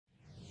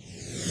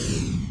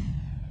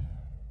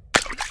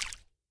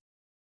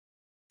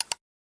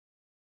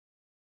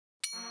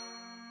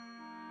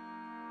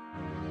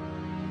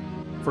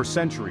For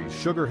centuries,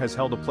 sugar has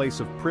held a place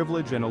of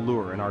privilege and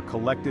allure in our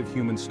collective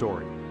human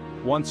story.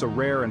 Once a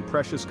rare and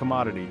precious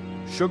commodity,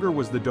 sugar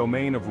was the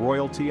domain of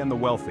royalty and the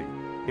wealthy.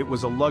 It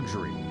was a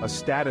luxury, a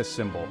status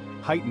symbol,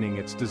 heightening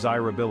its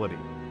desirability.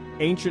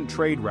 Ancient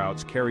trade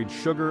routes carried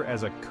sugar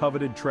as a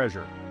coveted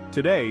treasure.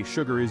 Today,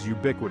 sugar is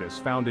ubiquitous,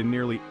 found in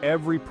nearly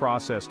every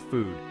processed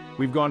food.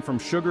 We've gone from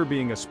sugar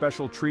being a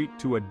special treat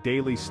to a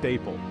daily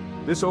staple.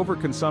 This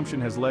overconsumption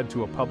has led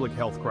to a public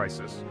health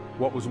crisis.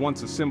 What was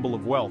once a symbol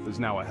of wealth is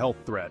now a health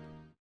threat.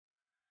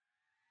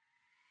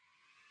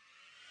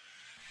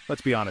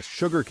 Let's be honest,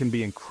 sugar can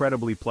be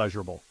incredibly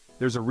pleasurable.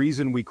 There's a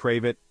reason we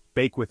crave it,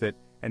 bake with it,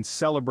 and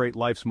celebrate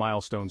life's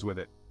milestones with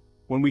it.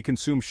 When we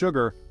consume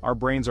sugar, our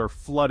brains are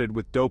flooded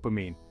with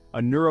dopamine, a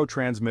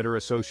neurotransmitter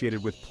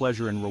associated with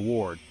pleasure and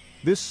reward.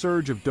 This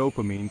surge of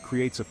dopamine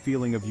creates a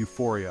feeling of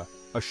euphoria,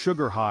 a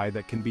sugar high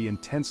that can be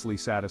intensely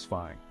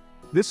satisfying.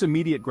 This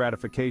immediate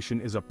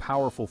gratification is a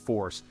powerful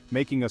force,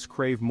 making us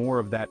crave more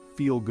of that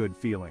feel-good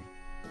feeling.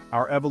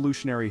 Our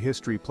evolutionary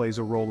history plays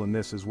a role in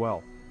this as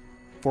well.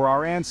 For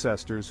our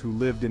ancestors who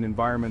lived in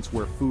environments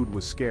where food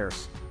was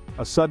scarce,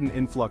 a sudden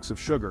influx of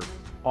sugar,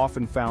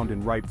 often found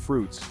in ripe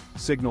fruits,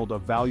 signaled a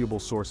valuable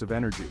source of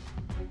energy.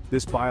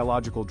 This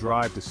biological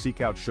drive to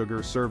seek out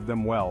sugar served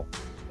them well.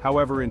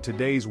 However, in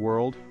today's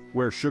world,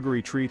 where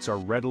sugary treats are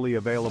readily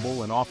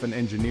available and often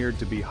engineered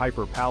to be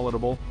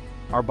hyper-palatable,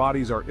 our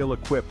bodies are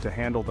ill-equipped to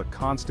handle the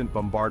constant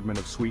bombardment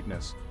of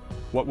sweetness.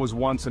 What was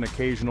once an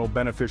occasional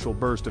beneficial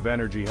burst of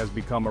energy has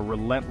become a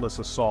relentless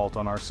assault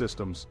on our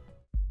systems.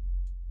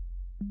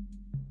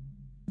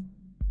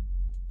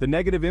 The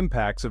negative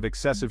impacts of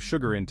excessive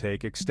sugar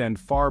intake extend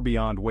far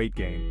beyond weight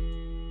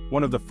gain.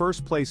 One of the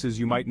first places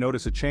you might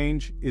notice a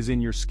change is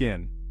in your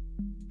skin.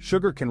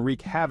 Sugar can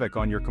wreak havoc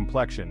on your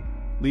complexion,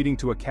 leading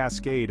to a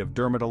cascade of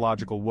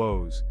dermatological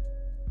woes.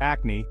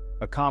 Acne,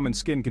 a common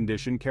skin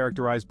condition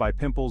characterized by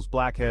pimples,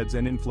 blackheads,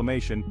 and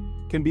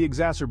inflammation, can be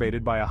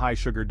exacerbated by a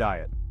high-sugar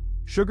diet.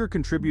 Sugar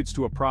contributes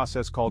to a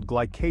process called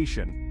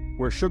glycation,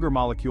 where sugar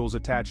molecules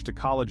attach to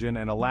collagen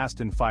and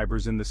elastin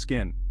fibers in the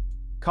skin.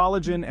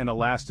 Collagen and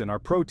elastin are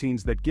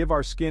proteins that give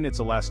our skin its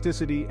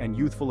elasticity and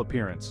youthful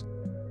appearance.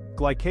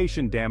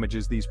 Glycation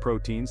damages these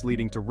proteins,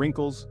 leading to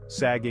wrinkles,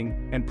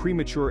 sagging, and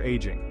premature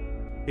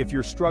aging. If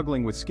you're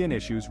struggling with skin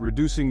issues,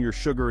 reducing your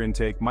sugar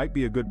intake might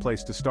be a good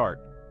place to start.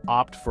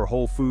 Opt for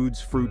whole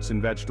foods, fruits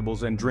and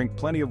vegetables, and drink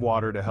plenty of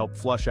water to help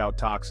flush out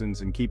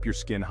toxins and keep your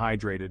skin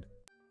hydrated.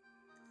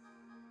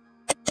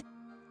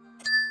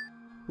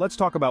 Let's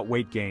talk about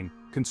weight gain.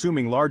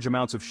 Consuming large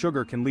amounts of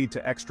sugar can lead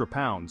to extra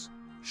pounds.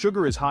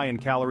 Sugar is high in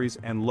calories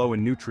and low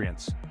in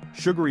nutrients.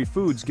 Sugary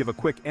foods give a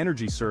quick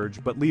energy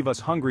surge but leave us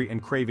hungry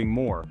and craving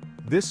more.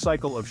 This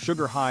cycle of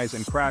sugar highs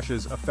and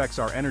crashes affects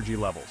our energy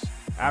levels.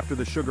 After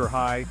the sugar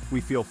high, we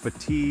feel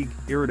fatigue,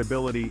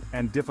 irritability,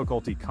 and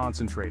difficulty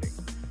concentrating.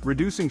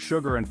 Reducing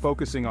sugar and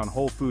focusing on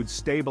whole foods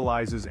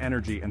stabilizes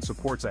energy and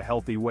supports a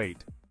healthy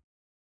weight.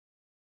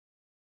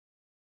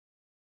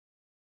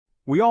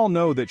 We all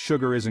know that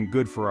sugar isn't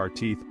good for our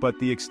teeth, but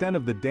the extent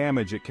of the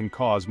damage it can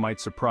cause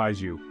might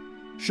surprise you.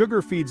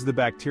 Sugar feeds the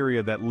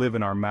bacteria that live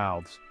in our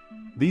mouths.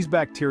 These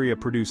bacteria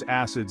produce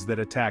acids that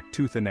attack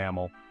tooth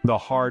enamel, the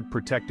hard,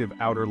 protective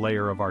outer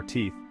layer of our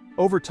teeth.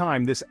 Over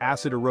time, this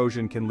acid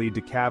erosion can lead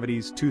to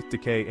cavities, tooth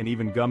decay, and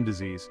even gum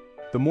disease.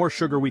 The more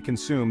sugar we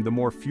consume, the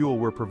more fuel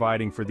we're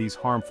providing for these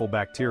harmful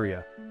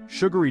bacteria.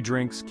 Sugary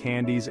drinks,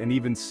 candies, and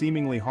even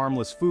seemingly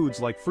harmless foods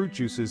like fruit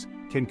juices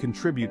can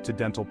contribute to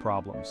dental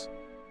problems.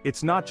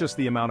 It's not just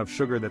the amount of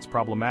sugar that's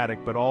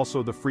problematic, but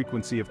also the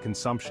frequency of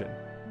consumption.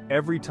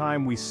 Every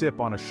time we sip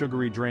on a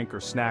sugary drink or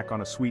snack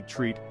on a sweet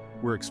treat,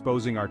 we're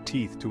exposing our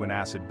teeth to an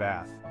acid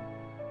bath.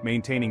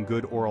 Maintaining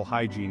good oral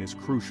hygiene is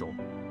crucial.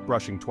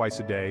 Brushing twice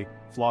a day,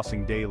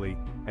 flossing daily,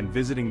 and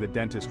visiting the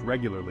dentist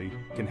regularly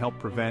can help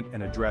prevent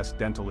and address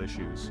dental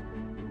issues.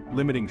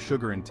 Limiting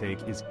sugar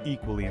intake is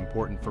equally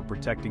important for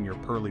protecting your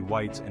pearly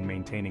whites and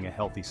maintaining a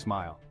healthy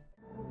smile.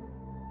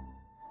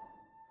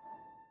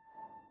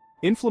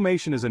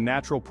 Inflammation is a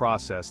natural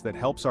process that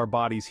helps our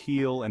bodies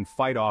heal and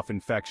fight off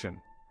infection.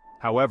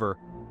 However,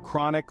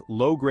 chronic,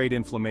 low-grade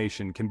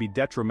inflammation can be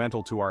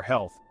detrimental to our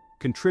health,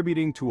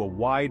 contributing to a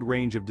wide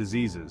range of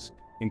diseases,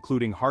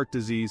 including heart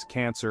disease,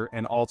 cancer,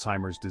 and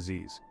Alzheimer's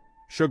disease.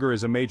 Sugar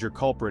is a major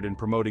culprit in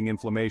promoting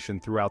inflammation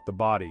throughout the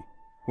body.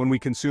 When we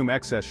consume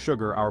excess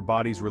sugar, our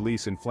bodies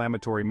release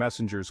inflammatory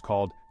messengers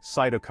called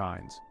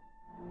cytokines.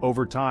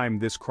 Over time,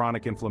 this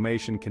chronic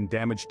inflammation can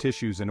damage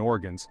tissues and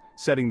organs,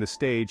 setting the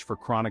stage for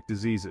chronic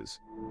diseases.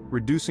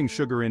 Reducing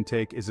sugar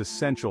intake is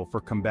essential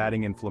for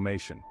combating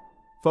inflammation.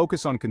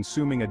 Focus on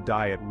consuming a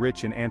diet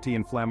rich in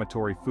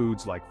anti-inflammatory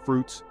foods like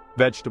fruits,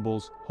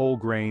 vegetables, whole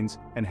grains,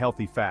 and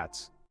healthy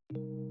fats.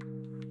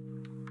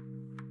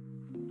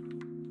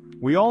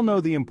 We all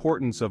know the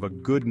importance of a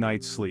good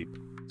night's sleep.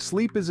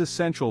 Sleep is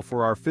essential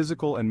for our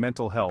physical and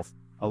mental health,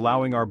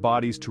 allowing our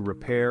bodies to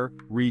repair,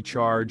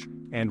 recharge,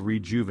 and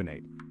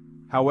rejuvenate.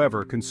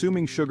 However,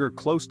 consuming sugar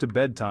close to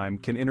bedtime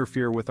can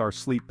interfere with our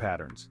sleep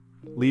patterns,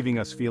 leaving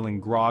us feeling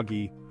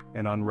groggy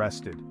and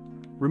unrested.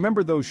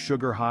 Remember those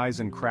sugar highs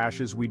and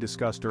crashes we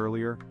discussed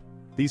earlier?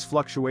 These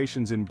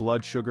fluctuations in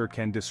blood sugar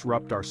can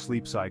disrupt our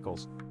sleep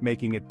cycles,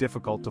 making it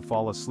difficult to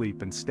fall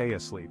asleep and stay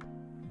asleep.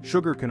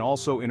 Sugar can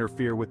also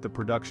interfere with the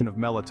production of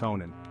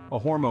melatonin, a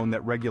hormone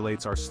that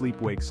regulates our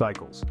sleep-wake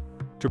cycles.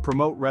 To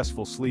promote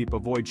restful sleep,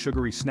 avoid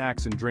sugary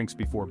snacks and drinks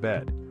before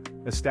bed.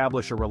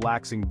 Establish a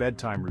relaxing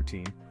bedtime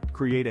routine,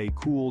 create a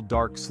cool,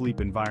 dark sleep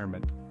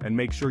environment, and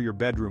make sure your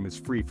bedroom is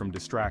free from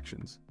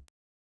distractions.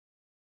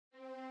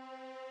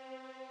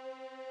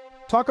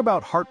 Talk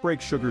about heartbreak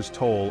sugar's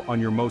toll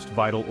on your most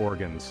vital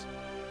organs.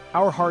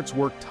 Our hearts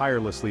work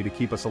tirelessly to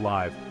keep us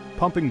alive,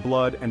 pumping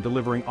blood and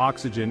delivering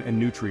oxygen and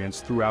nutrients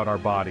throughout our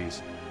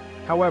bodies.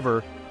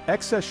 However,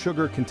 excess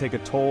sugar can take a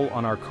toll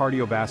on our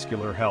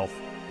cardiovascular health,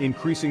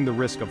 increasing the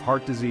risk of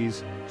heart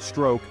disease,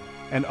 stroke,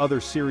 and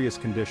other serious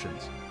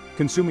conditions.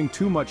 Consuming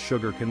too much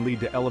sugar can lead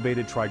to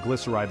elevated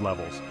triglyceride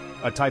levels,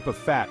 a type of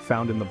fat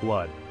found in the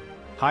blood.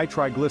 High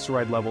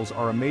triglyceride levels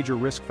are a major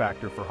risk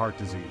factor for heart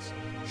disease.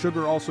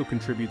 Sugar also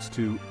contributes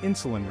to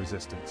insulin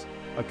resistance,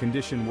 a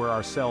condition where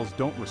our cells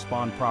don't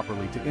respond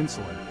properly to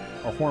insulin,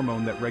 a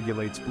hormone that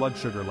regulates blood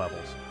sugar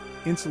levels.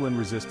 Insulin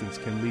resistance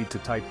can lead to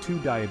type 2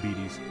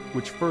 diabetes,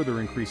 which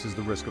further increases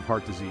the risk of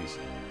heart disease.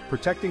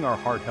 Protecting our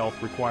heart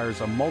health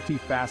requires a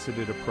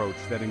multifaceted approach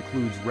that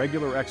includes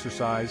regular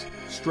exercise,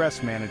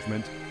 stress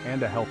management,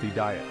 and a healthy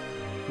diet.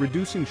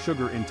 Reducing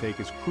sugar intake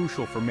is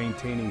crucial for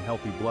maintaining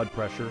healthy blood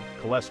pressure,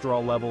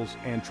 cholesterol levels,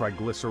 and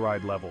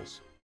triglyceride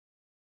levels.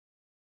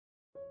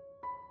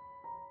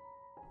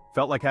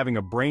 Felt like having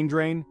a brain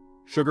drain,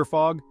 sugar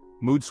fog,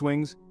 mood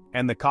swings,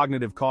 and the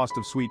cognitive cost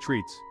of sweet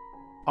treats?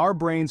 Our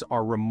brains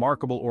are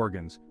remarkable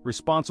organs,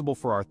 responsible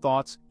for our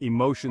thoughts,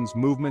 emotions,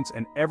 movements,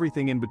 and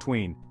everything in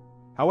between.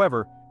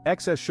 However,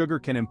 excess sugar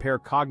can impair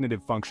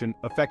cognitive function,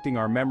 affecting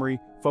our memory,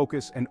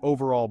 focus, and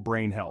overall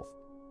brain health.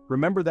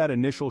 Remember that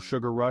initial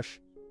sugar rush?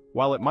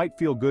 While it might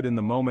feel good in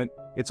the moment,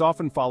 it's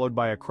often followed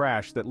by a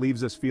crash that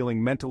leaves us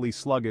feeling mentally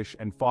sluggish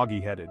and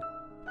foggy-headed.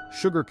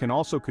 Sugar can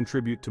also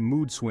contribute to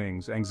mood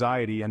swings,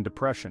 anxiety, and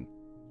depression.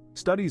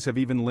 Studies have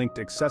even linked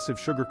excessive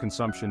sugar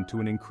consumption to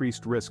an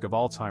increased risk of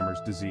Alzheimer's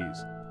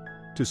disease.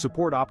 To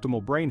support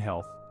optimal brain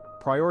health,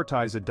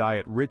 prioritize a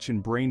diet rich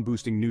in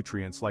brain-boosting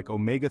nutrients like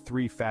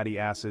omega-3 fatty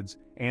acids,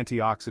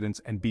 antioxidants,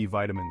 and B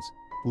vitamins.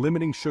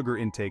 Limiting sugar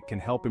intake can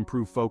help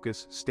improve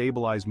focus,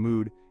 stabilize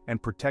mood,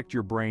 and protect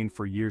your brain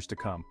for years to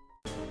come.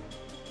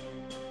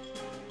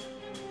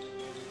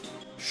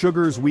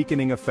 Sugar's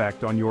weakening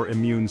effect on your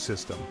immune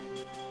system.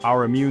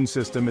 Our immune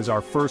system is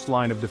our first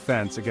line of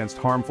defense against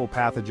harmful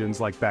pathogens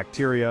like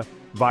bacteria,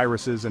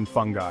 viruses, and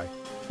fungi.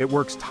 It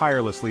works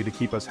tirelessly to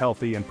keep us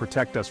healthy and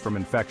protect us from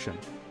infection.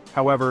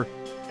 However,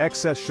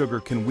 excess sugar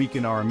can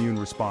weaken our immune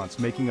response,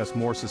 making us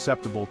more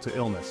susceptible to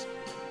illness.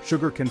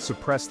 Sugar can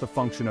suppress the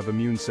function of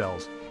immune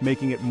cells,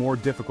 making it more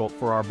difficult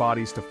for our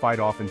bodies to fight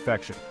off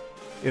infection.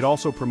 It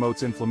also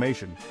promotes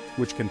inflammation,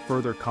 which can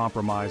further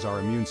compromise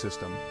our immune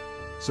system.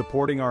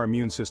 Supporting our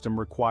immune system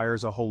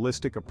requires a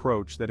holistic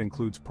approach that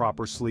includes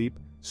proper sleep,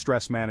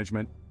 stress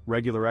management,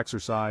 regular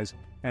exercise,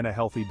 and a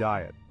healthy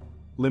diet.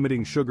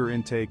 Limiting sugar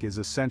intake is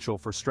essential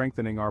for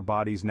strengthening our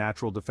body's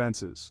natural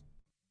defenses.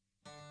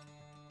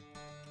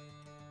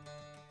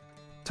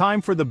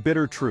 Time for the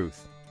bitter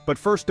truth. But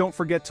first, don't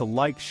forget to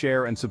like,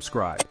 share, and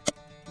subscribe.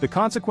 The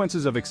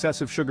consequences of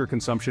excessive sugar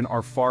consumption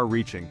are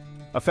far-reaching,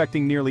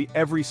 affecting nearly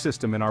every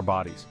system in our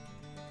bodies.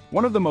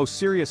 One of the most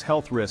serious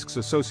health risks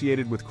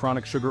associated with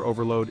chronic sugar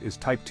overload is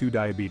type 2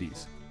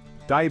 diabetes.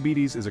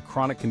 Diabetes is a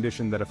chronic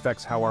condition that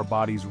affects how our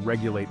bodies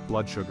regulate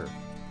blood sugar.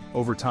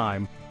 Over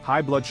time,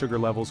 high blood sugar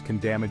levels can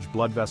damage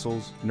blood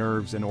vessels,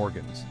 nerves, and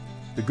organs.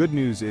 The good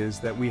news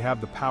is that we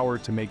have the power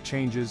to make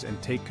changes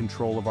and take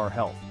control of our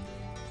health.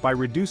 By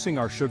reducing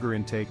our sugar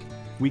intake,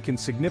 we can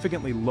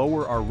significantly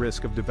lower our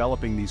risk of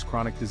developing these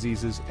chronic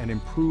diseases and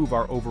improve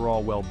our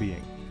overall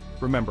well-being.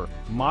 Remember,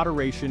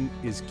 moderation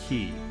is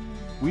key.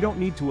 We don't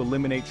need to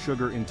eliminate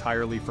sugar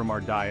entirely from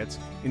our diets.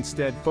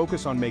 Instead,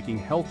 focus on making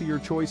healthier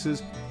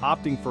choices,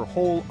 opting for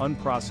whole,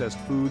 unprocessed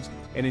foods,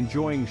 and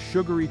enjoying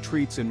sugary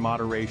treats in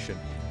moderation.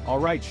 All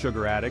right,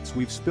 sugar addicts,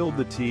 we've spilled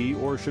the tea,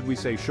 or should we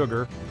say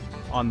sugar,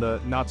 on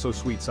the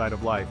not-so-sweet side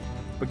of life.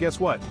 But guess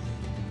what?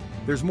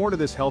 There's more to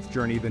this health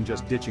journey than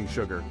just ditching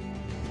sugar.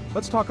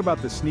 Let's talk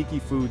about the sneaky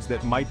foods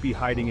that might be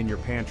hiding in your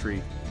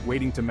pantry,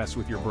 waiting to mess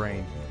with your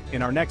brain.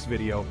 In our next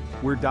video,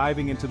 we're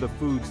diving into the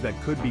foods that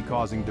could be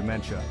causing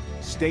dementia.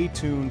 Stay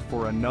tuned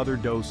for another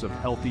dose of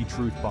healthy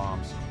truth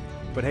bombs.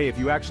 But hey, if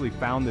you actually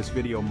found this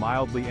video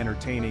mildly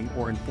entertaining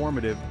or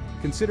informative,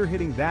 consider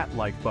hitting that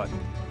like button.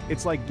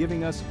 It's like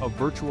giving us a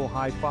virtual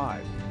high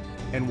five.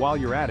 And while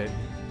you're at it,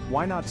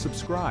 why not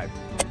subscribe?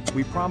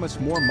 We promise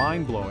more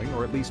mind-blowing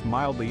or at least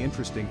mildly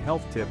interesting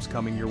health tips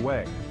coming your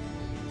way.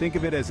 Think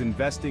of it as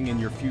investing in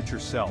your future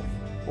self.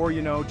 Or,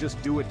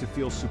 just do it to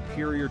feel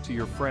superior to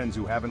your friends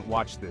who haven't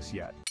watched this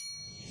yet.